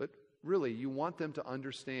 But really, you want them to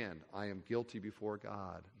understand, I am guilty before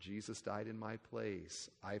God. Jesus died in my place.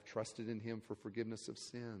 I've trusted in him for forgiveness of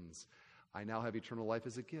sins. I now have eternal life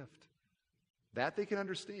as a gift. That they can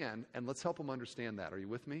understand, and let's help them understand that. Are you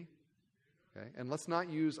with me? Okay? And let's not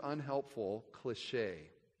use unhelpful cliche.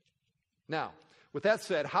 Now, with that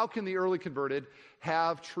said, how can the early converted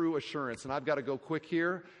have true assurance? And I've got to go quick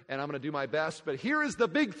here, and I'm going to do my best, but here is the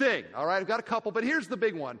big thing. All right, I've got a couple, but here's the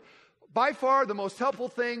big one. By far, the most helpful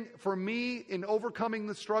thing for me in overcoming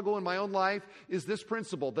the struggle in my own life is this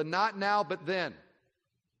principle, the not now, but then.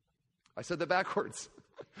 I said that backwards.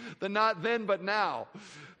 The not then, but now.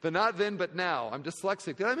 The not then, but now. I'm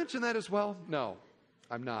dyslexic. Did I mention that as well? No,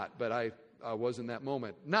 I'm not, but I was in that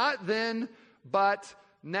moment. Not then, but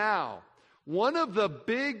now. One of the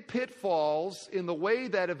big pitfalls in the way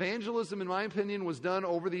that evangelism, in my opinion, was done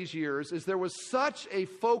over these years is there was such a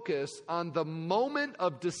focus on the moment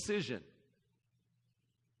of decision.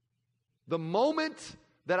 The moment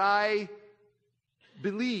that I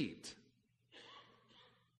believed.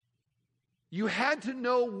 You had to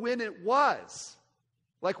know when it was.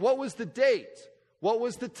 Like, what was the date? What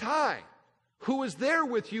was the time? Who was there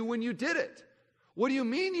with you when you did it? What do you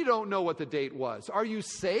mean you don't know what the date was? Are you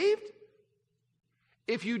saved?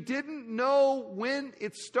 If you didn't know when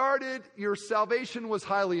it started, your salvation was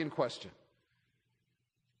highly in question.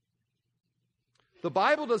 The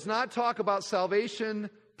Bible does not talk about salvation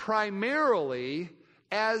primarily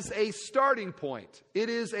as a starting point. It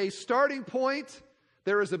is a starting point.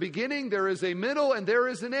 There is a beginning, there is a middle, and there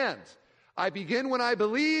is an end. I begin when I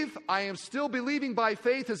believe. I am still believing by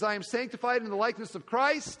faith as I am sanctified in the likeness of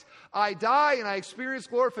Christ. I die and I experience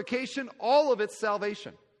glorification. All of it's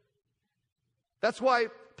salvation. That's why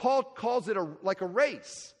Paul calls it like a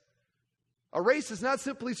race. A race is not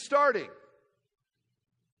simply starting.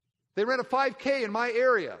 They ran a 5K in my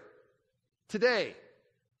area today.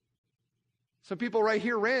 Some people right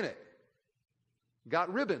here ran it.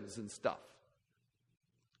 Got ribbons and stuff.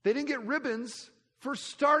 They didn't get ribbons for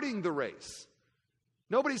starting the race.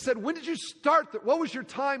 Nobody said, when did you start? What was your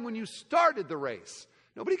time when you started the race?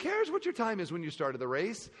 Nobody cares what your time is when you started the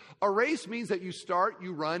race. A race means that you start,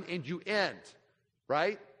 you run, and you end.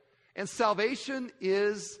 Right? And salvation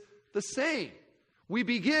is the same. We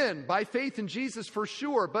begin by faith in Jesus for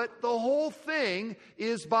sure, but the whole thing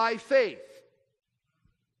is by faith.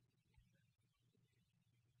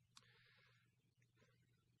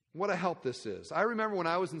 What a help this is. I remember when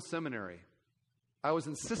I was in seminary, I was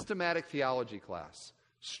in systematic theology class,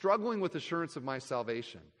 struggling with assurance of my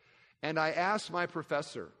salvation. And I asked my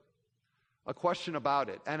professor a question about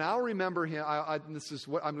it. And I'll remember him, I'm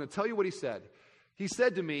going to tell you what he said. He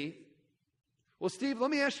said to me, well, Steve,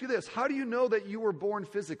 let me ask you this. How do you know that you were born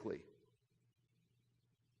physically?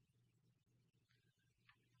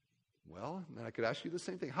 Well, then I could ask you the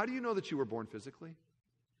same thing. How do you know that you were born physically?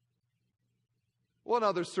 Well,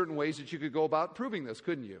 now there's certain ways that you could go about proving this,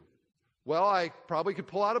 couldn't you? Well, I probably could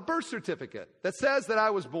pull out a birth certificate that says that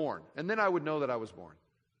I was born, and then I would know that I was born.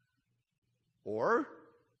 Or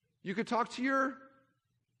you could talk to your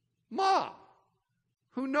mom,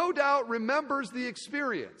 who no doubt remembers the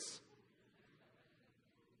experience.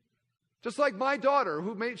 Just like my daughter,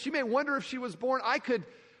 she may wonder if she was born.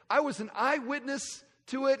 I was an eyewitness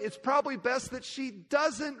to it. It's probably best that she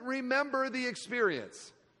doesn't remember the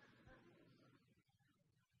experience.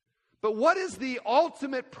 But what is the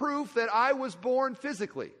ultimate proof that I was born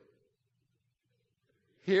physically?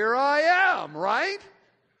 Here I am, right?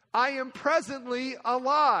 I am presently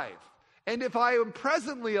alive. And if I am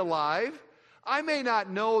presently alive, I may not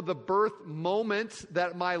know the birth moment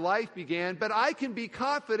that my life began, but I can be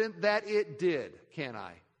confident that it did, can't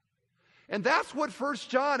I? And that's what 1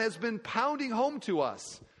 John has been pounding home to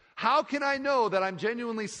us. How can I know that I'm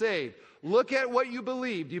genuinely saved? Look at what you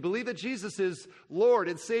believe. Do you believe that Jesus is Lord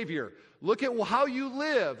and Savior? Look at how you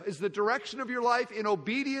live. Is the direction of your life in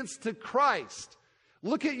obedience to Christ?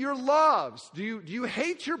 Look at your loves. Do you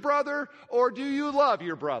hate your brother or do you love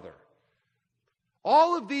your brother?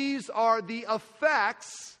 All of these are the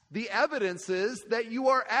effects, the evidences that you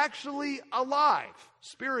are actually alive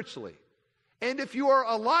spiritually. And if you are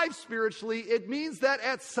alive spiritually, it means that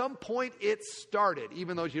at some point it started,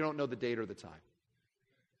 even though you don't know the date or the time.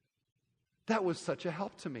 That was such a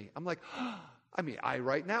help to me. I'm like, I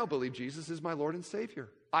right now believe Jesus is my Lord and Savior.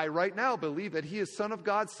 I right now believe that He is Son of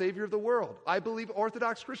God, Savior of the world. I believe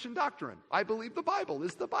Orthodox Christian doctrine. I believe the Bible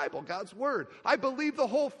is the Bible, God's Word. I believe the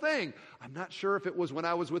whole thing. I'm not sure if it was when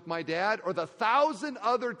I was with my dad or the 1,000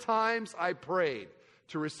 other times I prayed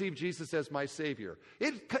to receive Jesus as my Savior.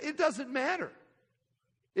 It doesn't matter.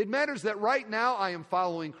 It matters that right now I am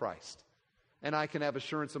following Christ and I can have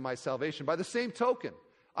assurance of my salvation. By the same token,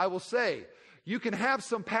 I will say, you can have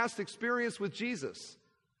some past experience with Jesus.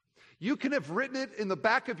 You can have written it in the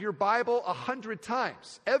back of your Bible 100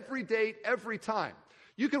 times, every date, every time.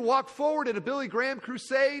 You can walk forward in a Billy Graham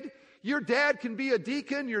crusade. Your dad can be a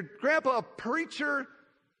deacon, your grandpa a preacher.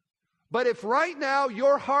 But if right now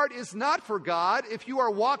your heart is not for God, if you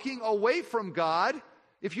are walking away from God,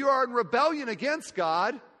 if you are in rebellion against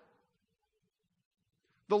God,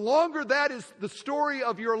 the longer that is the story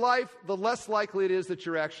of your life, the less likely it is that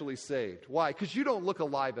you're actually saved. Why? Because you don't look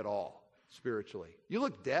alive at all spiritually. You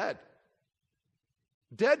look dead.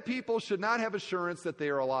 Dead people should not have assurance that they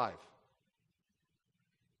are alive.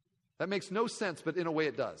 That makes no sense, but in a way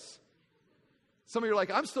it does. Some of you are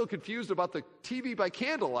like, I'm still confused about the TV by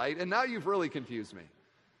candlelight, and now you've really confused me.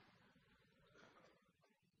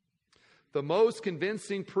 The most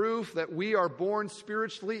convincing proof that we are born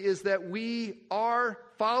spiritually is that we are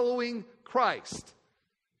following Christ.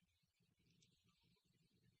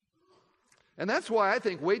 And that's why I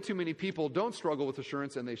think way too many people don't struggle with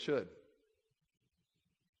assurance, and they should.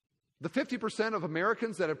 The 50% of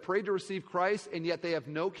Americans that have prayed to receive Christ, and yet they have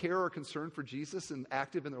no care or concern for Jesus and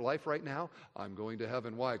active in their life right now, I'm going to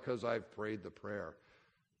heaven. Why? Because I've prayed the prayer.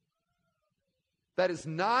 That is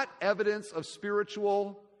not evidence of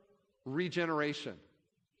spiritual regeneration.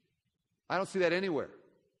 I don't see that anywhere.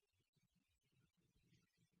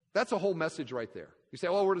 That's a whole message right there. You say,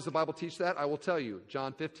 well, where does the Bible teach that? I will tell you.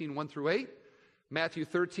 John 15, 1 through 8. Matthew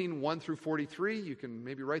 13, 1 through 43. You can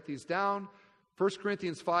maybe write these down. 1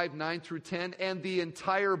 Corinthians 5, 9 through 10. And the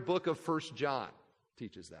entire book of 1 John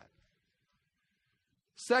teaches that.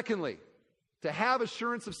 Secondly, to have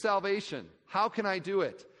assurance of salvation, how can I do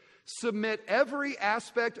it? Submit every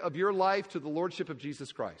aspect of your life to the Lordship of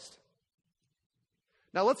Jesus Christ.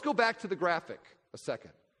 Now let's go back to the graphic a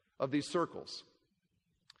second of these circles.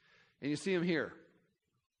 And you see them here,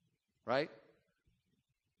 right?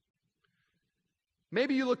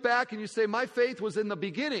 Maybe you look back and you say, my faith was in the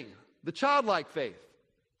beginning, the childlike faith,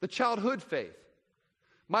 the childhood faith.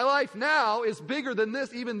 My life now is bigger than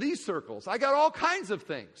this, even these circles. I got all kinds of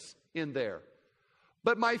things in there.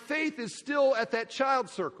 But my faith is still at that child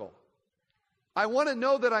circle. I want to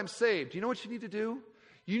know that I'm saved. You know what you need to do?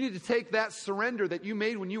 You need to take that surrender that you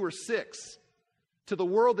made when you were 6 to the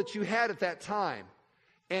world that you had at that time,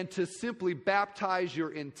 and to simply baptize your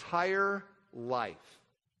entire life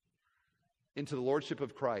into the Lordship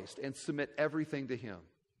of Christ and submit everything to Him.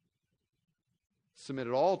 Submit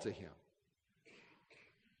it all to Him.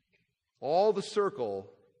 All the circle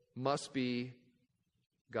must be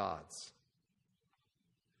God's.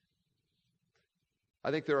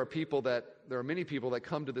 I think there are many people that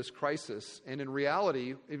come to this crisis, and in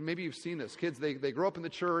reality, maybe you've seen this. Kids, they grow up in the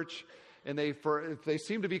church, and if they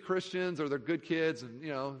seem to be Christians, or they're good kids, and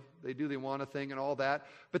they do the Awana thing and all that.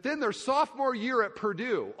 But then their sophomore year at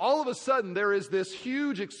Purdue, all of a sudden there is this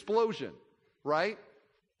huge explosion, right?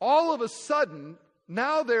 All of a sudden,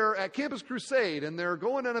 now they're at Campus Crusade, and they're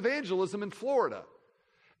going on evangelism in Florida.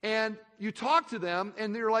 And you talk to them,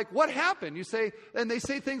 and they're like, what happened? And they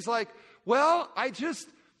say things like, well,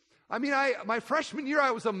 my freshman year,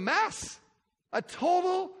 I was a mess. A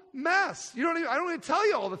total mess. I don't even tell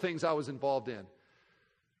you all the things I was involved in.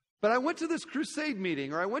 But I went to this crusade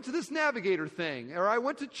meeting, or I went to this navigator thing, or I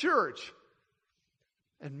went to church.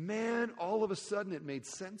 And man, all of a sudden it made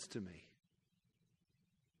sense to me.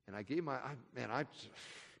 And I gave I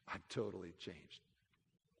totally changed.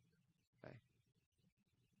 Okay?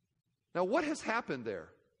 Now, what has happened there?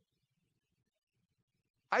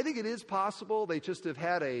 I think it is possible they just have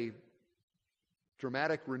had a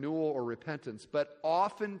dramatic renewal or repentance, but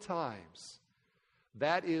oftentimes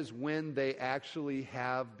that is when they actually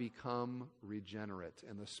have become regenerate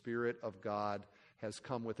and the Spirit of God has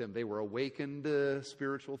come with them. They were awakened to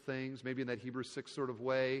spiritual things, maybe in that Hebrews 6 sort of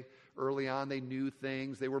way. Early on they knew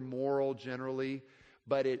things, they were moral generally,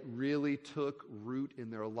 but it really took root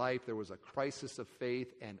in their life. There was a crisis of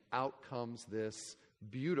faith, and out comes this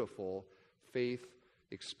beautiful faith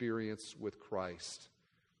experience with Christ.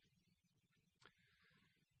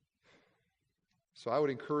 So I would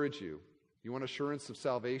encourage you want assurance of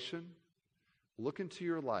salvation? Look into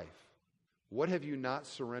your life. What have you not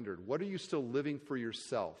surrendered? What are you still living for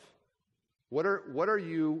yourself? What are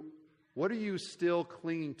you still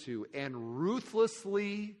clinging to? And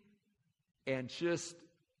ruthlessly and just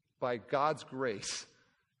by God's grace,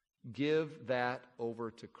 give that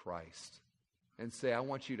over to Christ and say, I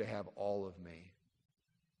want you to have all of me.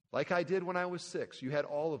 Like I did when I was 6. You had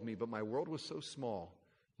all of me, but my world was so small.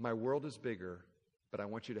 My world is bigger, but I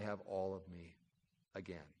want you to have all of me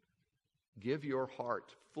again. Give your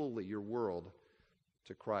heart fully, your world,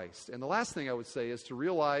 to Christ. And the last thing I would say is to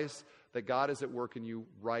realize that God is at work in you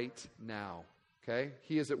right now. Okay?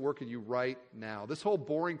 He is at work in you right now. This whole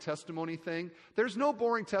boring testimony thing, there's no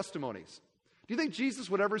boring testimonies. Do you think Jesus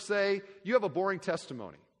would ever say, you have a boring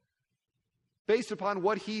testimony based upon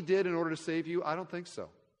what He did in order to save you? I don't think so.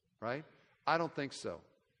 Right? I don't think so.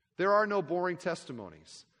 There are no boring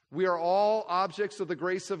testimonies. We are all objects of the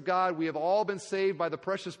grace of God. We have all been saved by the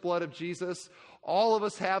precious blood of Jesus. All of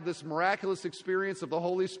us have this miraculous experience of the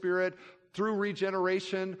Holy Spirit through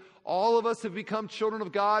regeneration. All of us have become children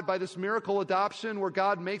of God by this miracle adoption where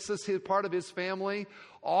God makes us part of His family.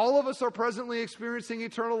 All of us are presently experiencing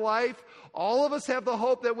eternal life. All of us have the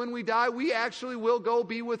hope that when we die, we actually will go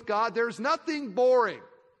be with God. There's nothing boring.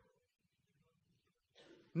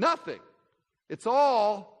 Nothing. It's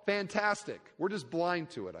all fantastic. We're just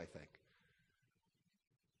blind to it, I think.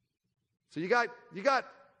 So you got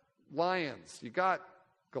lions, you got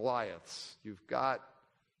Goliaths, you've got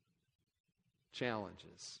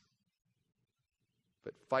challenges.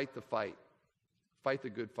 But fight the fight. Fight the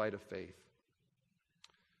good fight of faith.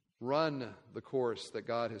 Run the course that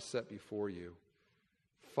God has set before you.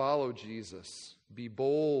 Follow Jesus. Be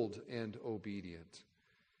bold and obedient.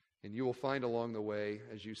 And you will find along the way,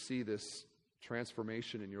 as you see this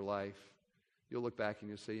transformation in your life, you'll look back and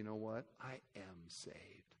you'll say, you know what? I am saved.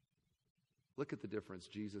 Look at the difference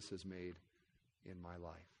Jesus has made in my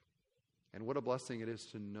life. And what a blessing it is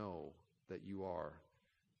to know that you are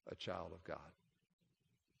a child of God.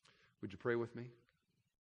 Would you pray with me?